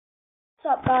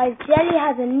What's up guys, Jelly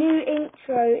has a new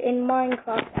intro in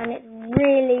Minecraft and it's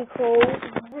really cool,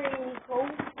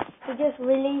 He just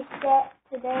released it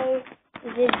today,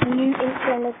 with his new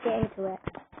intro and let's get into it.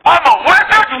 I'm a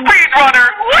wizard speedrunner!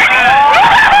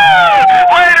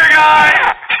 Later guys!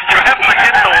 You have to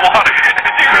hit the water.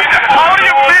 How do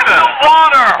you hit the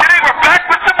water? Today we're back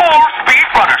with some more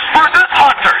speedrunners versus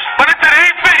hunters. But in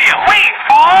today's video, we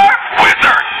are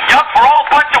wizards! Yup, we're all a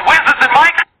bunch of wizards in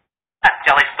Minecraft.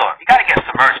 Jelly Store, you gotta get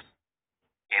submerged.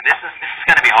 Okay, this is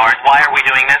gonna be hard. Why are we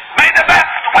doing this? May the best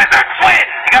wizards win!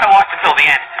 You gotta watch until the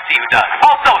end to see who does.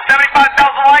 Also, 75,000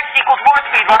 likes equals more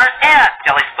speedrunners and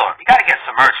Jelly Store. You gotta get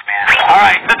submerged, man.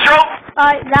 Alright, the trope.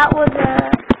 Alright, that was a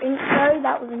intro,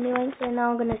 that was a new intro,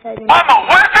 now I'm gonna show you. I'm a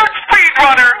wizard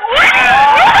speedrunner! Later,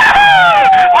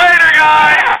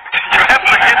 guys! You have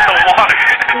to hit the water.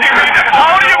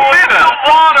 How do you hit the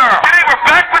water? Today we're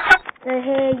back with some... So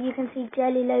here you can see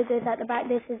Jelly logos at the back.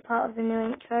 This is part of the new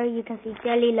intro. You can see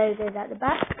Jelly logos at the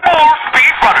back. More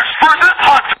speedrunners versus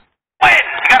hunters. Win!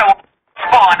 You gotta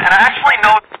spawn, and I actually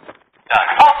know it does.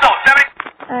 Also, 70...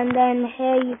 And then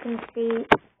here you can see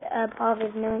part of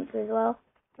his new intro as well.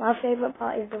 My favourite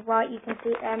part is the right. You can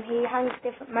see he hangs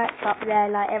different merch up there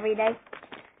like every day.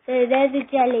 So there's a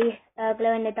Jelly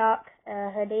glow in the dark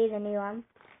hoodie, the new one.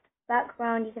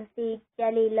 Background you can see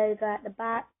Jelly logo at the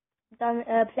back.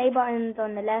 Play buttons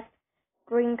on the left,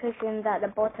 green cushions at the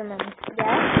bottom, and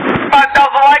yeah. 5,000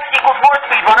 likes equals more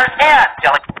speedrunners and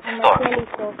Jelly Store. And the Jelly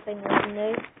Store thing is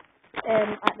new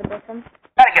at the bottom.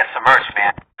 Gotta get submerged,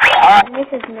 man. Alright. And this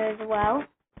is new as well.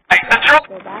 Hey, the trope.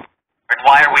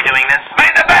 Why are we doing this? May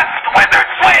the best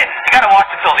wizards win! You gotta watch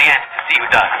until the end to see who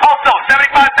does. Also,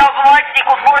 75,000 likes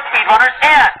equals more speedrunners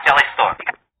and Jelly Store.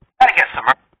 Gotta get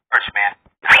submerged, man.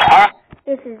 Alright.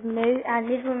 This is new, and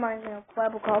this reminds me of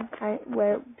Quabblecob, and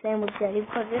we're playing with Jelly,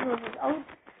 because this was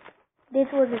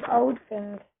his old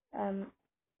thing,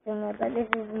 but this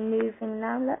is a new thing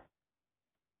now, look.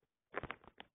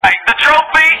 Hey, the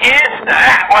trophy is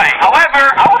that way.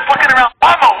 However, I